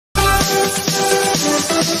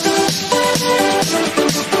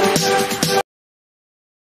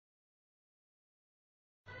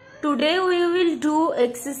Today we will do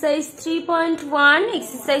exercise 3.1,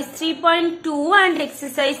 exercise 3.2 and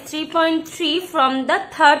exercise 3.3 from the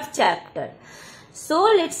third chapter. So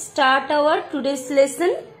let's start our today's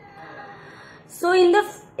lesson. So in the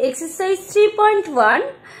exercise 3.1,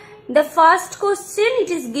 the first question,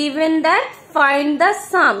 it is given that find the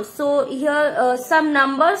sum. So here some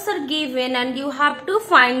numbers are given and you have to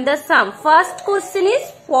find the sum. First question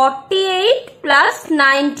is 48 plus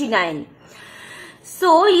 99.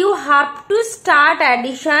 So you have to start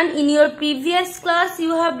addition. In your previous class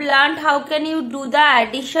you have learned how can you do the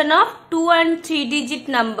addition of 2 and 3 digit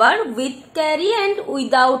number with carry and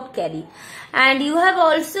without carry. And you have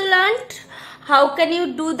also learned how can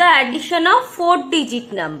you do the addition of 4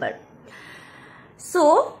 digit number.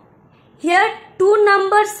 So here two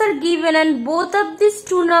numbers are given and both of these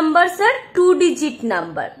two numbers are 2 digit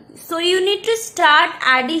number. So you need to start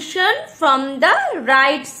addition from the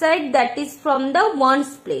right side, that is from the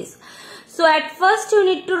ones place. So at first you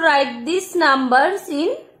need to write these numbers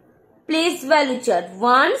in place value chart,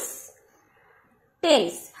 ones,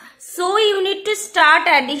 tens. So you need to start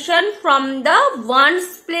addition from the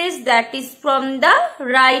ones place, that is from the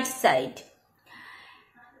right side.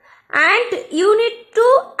 And you need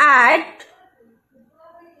to add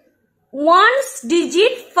ones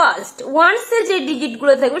digit first. Ones je digit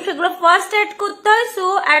gulo thakbe সেগুলো first add করতে হয়. So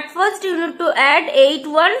at first you need to add 8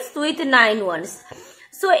 ones with 9 ones.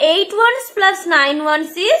 So 8 ones plus 9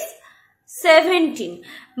 ones is 17.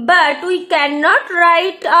 But we cannot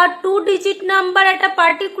write a 2 digit number at a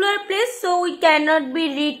particular place, so we cannot be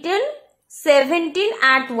written 17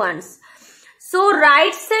 at once. So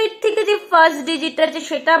right side থেকে যে first digit আছে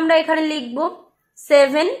সেটা আমরা এখানে লিখবো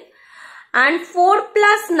 7. And 4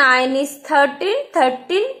 plus 9 is 13.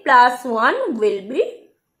 13 plus 1 will be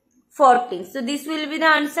 14. So this will be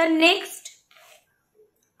the answer. Next.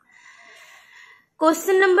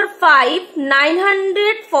 Question number 5.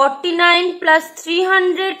 949 plus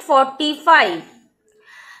 345.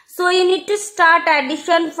 So you need to start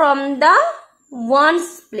addition from the ones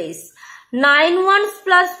place. 9 ones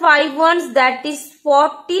plus 5 ones, that is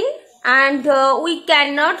 14. And we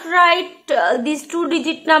cannot write this 2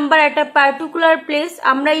 digit number at a particular place.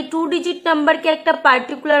 আমরা এই 2 digit number কে একটা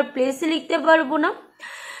particular place এ লিখতে পারবো না.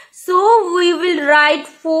 So we will write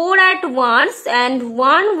 4 at once and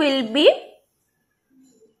 1 will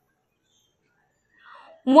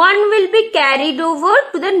be carried over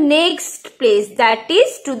to the next place, that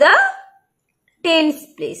is to the tens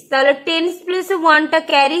place. তাহলে tens place এ 1 টা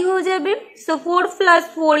carry হয়ে যাবে. So 4 plus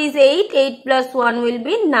 4 is 8. 8 plus 1 will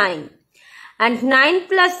be 9. And 9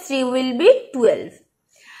 plus 3 will be 12.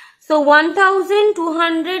 So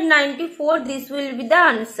 1294, this will be the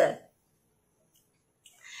answer.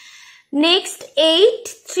 Next 8,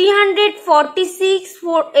 346,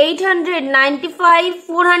 895,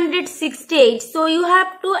 468. So you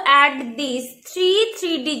have to add these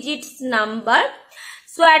 3 digits number.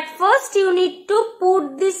 So at first you need to put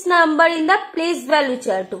this number in the place value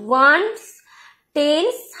chart. Ones,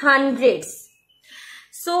 tens, hundreds.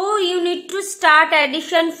 So you need to start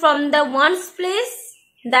addition from the ones place,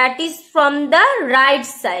 that is from the right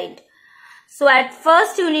side. So at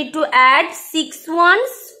first you need to add 6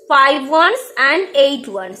 ones, 5 ones and 8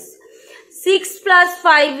 ones. 6 plus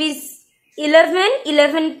 5 is 11.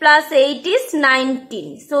 11 plus 8 is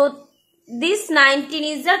 19. So this 19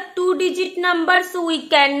 is a 2 digit number. So we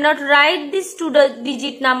cannot write this 2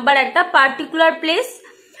 digit number at a particular place.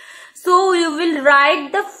 So we will write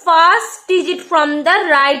the first digit from the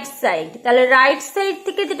right side. তাহলে right side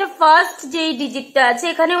থেকে যেটা first যে digitটা আছে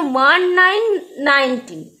এখানে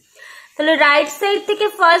 1919. তাহলে right side থেকে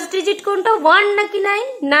first digit কোনটা 1 নাকি 9?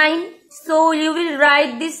 9. So you will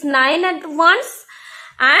write this 9 at once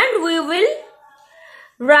and we will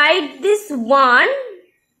write this 1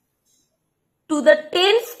 to the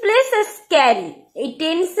tens place as carry. এই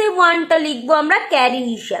tens এ 1 টা লিখবো আমরা carry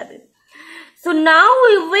হিসাবে. So now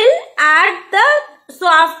we will add so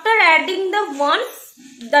after adding the ones,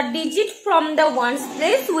 the digit from the ones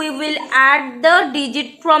place, we will add the digit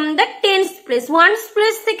from the tens place. Ones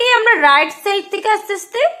place থেকে আমরা right side থেকে আস্তে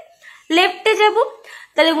আস্তে left এ যাব.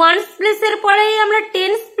 তাহলে ones place এর পরেই আমরা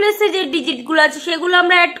tens place এ যে digit গুলো আছে সেগুলো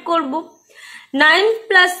আমরা add করব. 9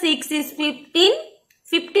 plus 6 is 15.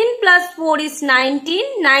 15 plus 4 is 19.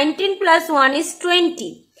 19 plus 1 is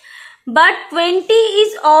 20. But 20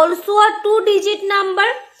 is also a 2 digit number.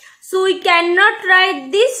 So we cannot write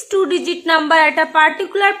this 2 digit number at a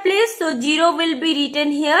particular place. So 0 will be written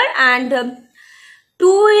here and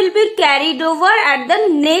 2 will be carried over at the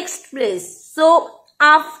next place. So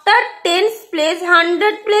after tens place,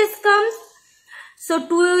 100 place comes. So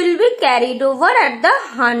 2 will be carried over at the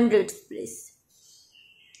 100th place.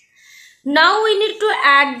 Now we need to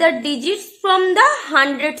add the digits from the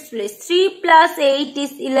 100th place. 3 plus 8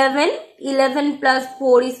 is 11. 11 plus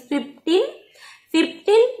 4 is 15.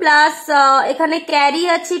 15 plus ekhane carry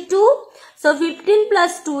ache 2. So 15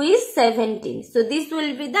 plus 2 is 17. So this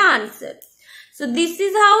will be the answer. So this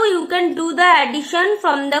is how you can do the addition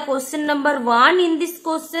from the question number 1. In this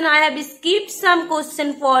question I have skipped some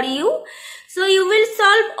question for you. So you will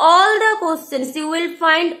solve all the questions. You will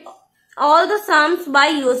find all the sums by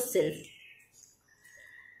yourself.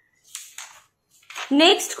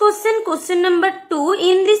 Next question, question number 2.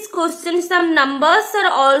 In this question, some numbers are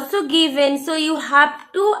also given. So you have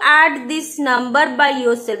to add this number by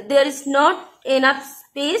yourself. There is not enough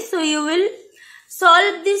space. So you will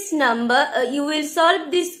solve this number. You will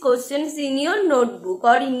solve these questions in your notebook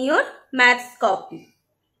or in your maths copy.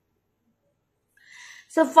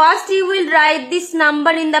 So first you will write this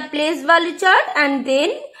number in the place value chart, and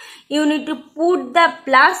then you need to put the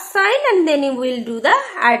plus sign, and then you will do the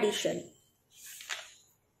addition.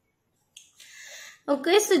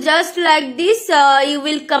 Okay, so just like this, you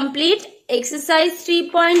will complete exercise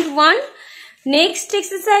 3.1. Next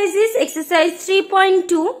exercise is exercise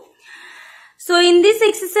 3.2. So in this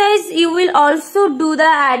exercise, you will also do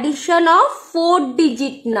the addition of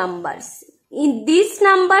 4-digit numbers. In these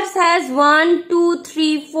numbers has 1, 2,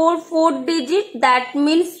 3, 4 digit. That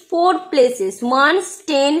means 4 places, ones,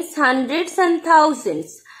 tens, hundreds and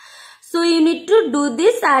thousands. So you need to do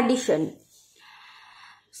this addition.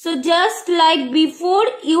 So just like before,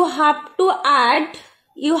 you have to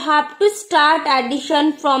start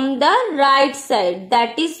addition from the right side,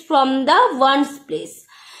 that is from the ones place.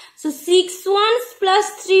 So 6 ones plus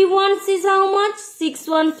 3 ones is how much? 6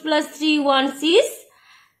 ones plus 3 ones is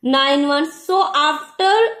 9 ones. So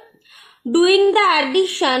after doing the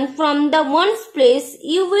addition from the ones place,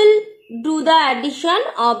 you will do the addition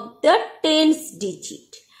of the tens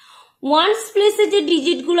digit. Ones place je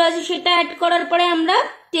digit gulo ache seta add korar pore amra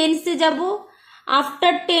tens e jabo.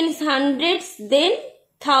 After tens, hundreds, then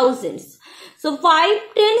thousands. So 5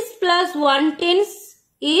 tens plus 1 tens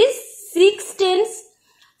is 6 tens.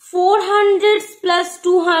 4 hundreds plus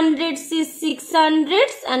 2 hundreds is 6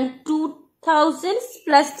 hundreds, and 2 thousands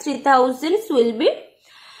plus 3 thousands will be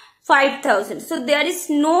 5,000. So there is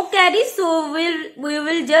no carry. So we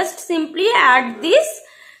will just simply add this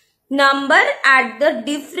number at the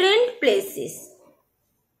different places.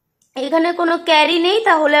 এখানে কোনো carry নেই,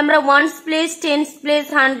 তাহলে আমরা once place, tense place,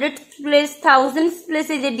 hundred place, thousands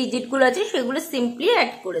প্লেসে যে ডিজিটগুলো আছে সেগুলো simply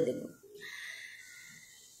add করে দেব।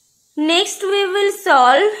 Next we will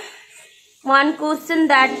solve one question,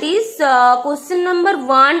 that is question number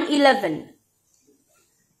 111.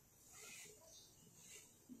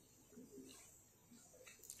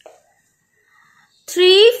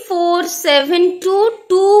 Three, 4, 7, 2,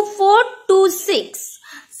 2, 4, 2, 6.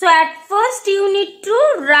 So at first you need to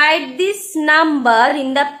write this number in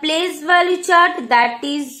the place value chart, that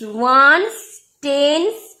is ones,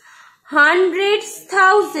 tens, hundreds,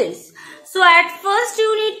 thousands. So at first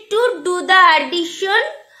you need to do the addition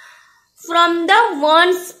from the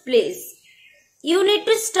ones place. You need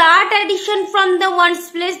to start addition from the ones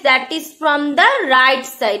place, that is from the right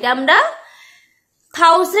side. Amra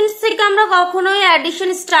thousands থেকে আমরা কখনোই addition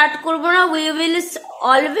start করব না. We will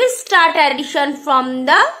always start addition from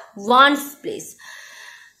the ones place.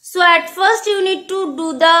 So at first you need to do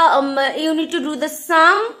the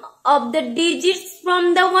sum of the digits from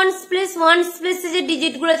the ones place. Ones place যে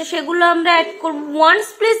digit গুলো আছে সেগুলো আমরা add করব. ones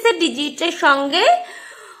place এর digit এর সঙ্গে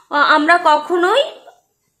আমরা কখনোই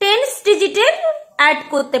tens digit এর add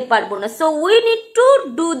করতে পারবো না. So we need to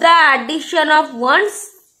do the addition of ones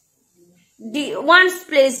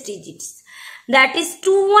place digits, that is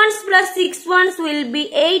 2 ones plus 6 ones will be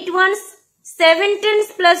 8 ones, 7 tens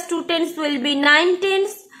plus 2 tens will be 9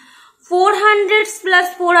 tens, 4 hundreds plus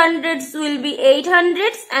 4 hundreds will be 8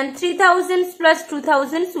 hundreds, and 3 thousands plus 2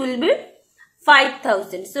 thousands will be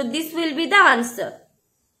 5,000. So this will be the answer.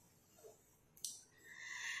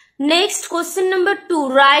 Next, question number 2,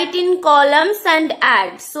 write in columns and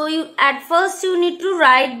add. So at first you need to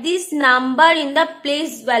write this number in the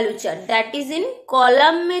place value chart, that is in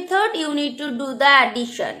column method you need to do the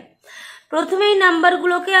addition. প্রথমে এই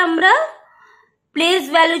নাম্বারগুলোকে আমরা place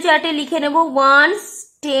value chart এ লিখে নেব ones,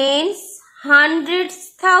 tens, hundreds,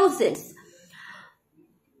 thousands.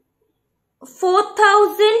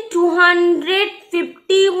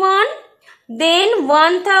 4,251, then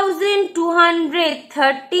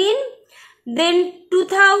 1,213, then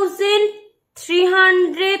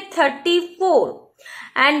 2,334,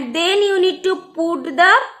 and then you need to put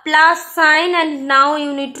the plus sign, and now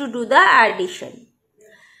you need to do the addition.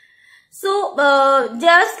 So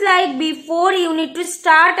just like before, you need to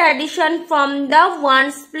start addition from the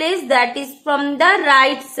ones place, that is from the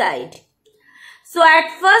right side. So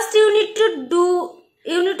at first you need to do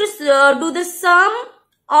the sum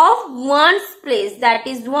of ones place, that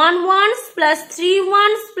is 1 ones plus 3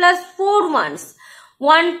 ones plus 4 ones.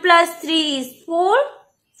 1 plus 3 is 4,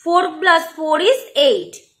 4 plus 4 is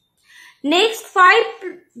 8.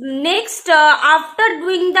 After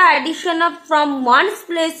doing the addition of from ones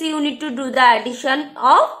place, you need to do the addition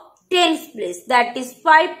of tens place, that is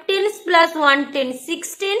 5 tens plus 1 ten,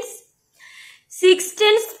 6 tens, 6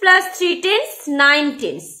 tens plus 3 tens, 9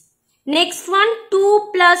 tens. Next one,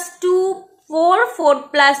 2 plus 2, 4, 4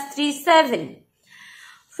 plus 3, 7.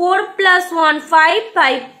 4 plus 1, 5,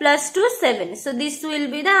 5 plus 2, 7. So this will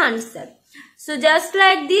be the answer. So just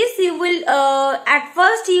like this, you will at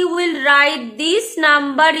first you will write this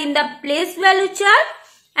number in the place value chart,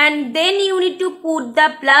 and then you need to put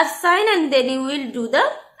the plus sign, and then you will do the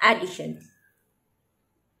addition.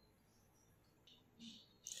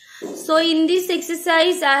 So in this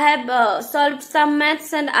exercise, I have solved some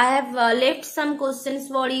maths, and I have left some questions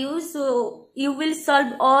for you. So you will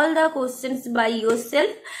solve all the questions by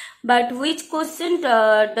yourself. But which question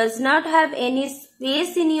does not have any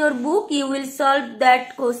space in your book, you will solve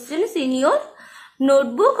that questions in your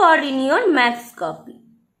notebook or in your maths copy.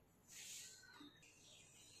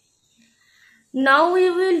 Now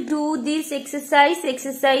we will do this exercise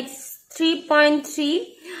 3.3.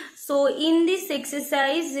 So in this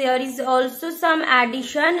exercise, there is also some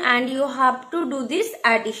addition, and you have to do this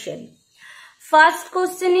addition. First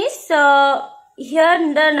question is,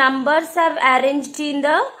 here the numbers have arranged in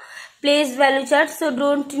the place value chart, so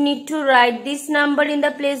don't need to write this number in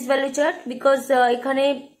the place value chart, because এখানে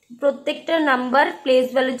প্রত্যেকটা number place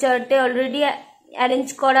value chart এ already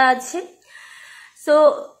arrange করা আছে. So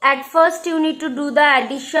at first you need to do the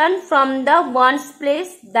addition from the ones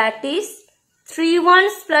place, that is 3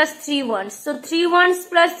 ones plus 3 ones. So 3 ones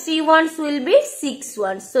plus 3 ones will be 6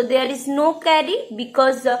 ones. So there is no carry,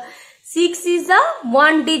 because 6 is a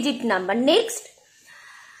one digit number. Next,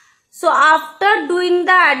 so after doing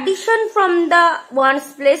the addition from the ones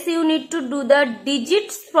place, you need to do the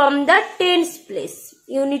digits from the tens place.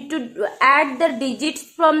 You need to add the digits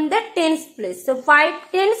from the tens place. So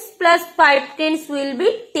 5 tens plus 5 tens will be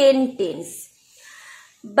 10 tens.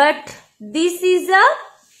 But this is a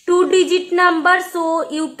 2-digit number, so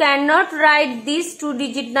you cannot write this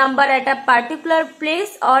 2-digit number at a particular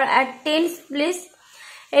place or at tens place.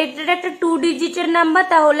 এটা একটা 2 ডিজিটের number,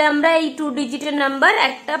 তাহলে আমরা এই 2 ডিজিটের number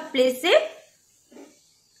একটা প্লেসে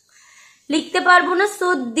লিখতে পারবো না। So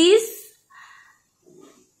this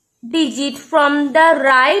digit from the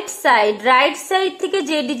right side থেকে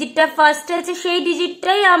যে ডিজিটটা ফার্স্ট আছে সেই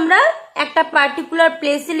ডিজিটটাই আমরা একটা পার্টিকুলার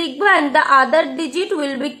প্লেসে লিখবো, and the other digit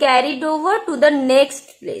will be carried over to the next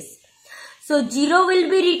place. So 0 will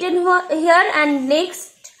be written here, and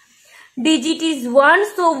next digit is 1,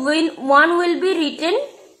 so 1 will be written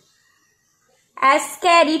as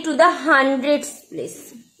carry to the hundreds place.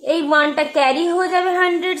 এই 1টা carry হয়ে যাবে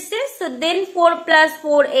hundreds A. So then 4 plus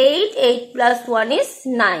 4 8, 8 plus 1 is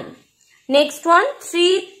 9. Next one,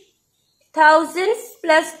 3000s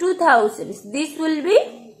plus 2000s. This will be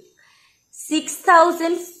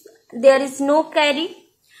 6000s. There is no carry.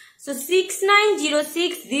 So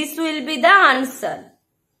 6906, this will be the answer.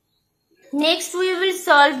 Next we will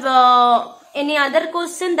solve any other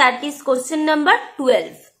question, that is question number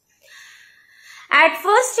 12. At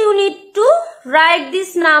first you need to write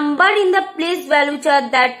this number in the place value chart,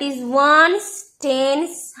 that is ones,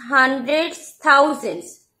 tens, hundreds, thousands.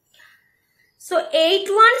 So 8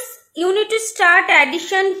 ones, you need to start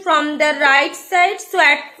addition from the right side. So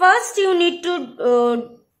at first you need to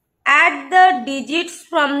add the digits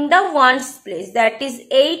from the ones place, that is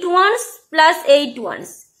 8 ones plus 8 ones.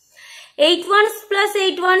 8 ones plus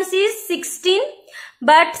 8 ones is 16.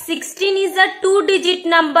 But 16 is a 2-digit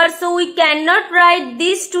number, so we cannot write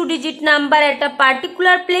this 2-digit number at a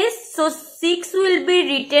particular place. So 6 will be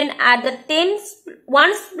written at the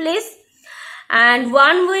ones place, and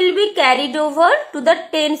 1 will be carried over to the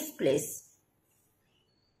tens place.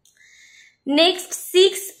 Next,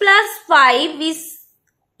 6 plus 5 is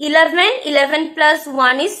 11, 11 plus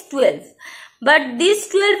 1 is 12. But this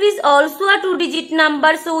 12 is also a 2-digit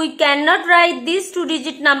number, so we cannot write this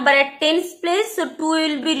 2-digit number at tens place. So 2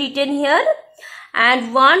 will be written here, and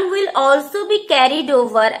 1 will also be carried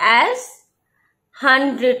over as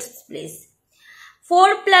hundreds place.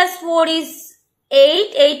 4 plus 4 is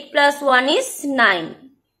 8, 8 plus 1 is 9.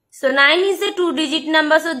 So 9 is a 2-digit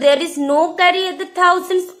number, so there is no carry at the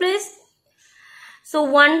thousands place. So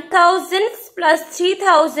 1000 plus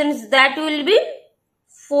 3000, that will be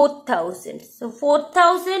 4000. So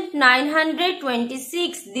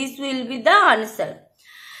 4926, this will be the answer.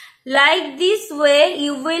 Like this way,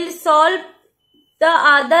 you will solve the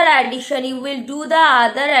other addition. You will do the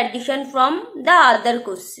other addition from the other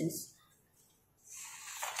questions.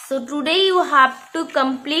 So today you have to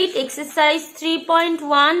complete exercise 3.1,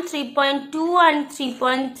 3.2 and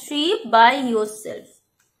 3.3 by yourself.